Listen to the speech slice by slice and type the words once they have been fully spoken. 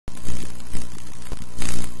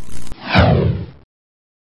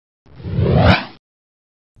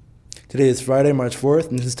Today is Friday, March 4th,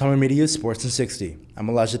 and this is Tommy Media's Sports in 60. I'm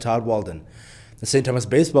Elijah Todd-Walden. The St. Thomas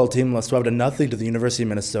baseball team lost 12-0 to the University of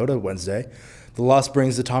Minnesota Wednesday. The loss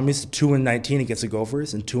brings the Tommies to 2-19 against the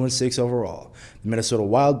Gophers and 2-6 overall. The Minnesota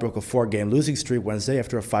Wild broke a 4-game losing streak Wednesday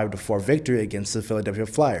after a 5-4 victory against the Philadelphia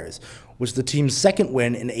Flyers, which is the team's second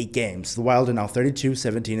win in 8 games. The Wild are now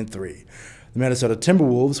 32-17-3. The Minnesota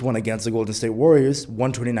Timberwolves won against the Golden State Warriors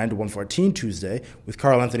 129-114 Tuesday, with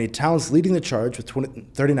Karl-Anthony Towns leading the charge with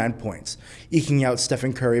 39 points, eking out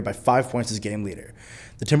Stephen Curry by 5 points as game leader.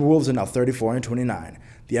 The Timberwolves are now 34-29.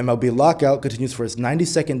 The MLB lockout continues for its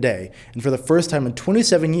 92nd day, and for the first time in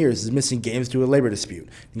 27 years is missing games due to a labor dispute.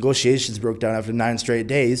 Negotiations broke down after 9 straight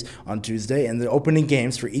days on Tuesday, and the opening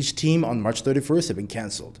games for each team on March 31st have been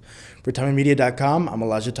canceled. For TommyMedia.com, I'm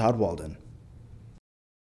Elijah Todd-Walden.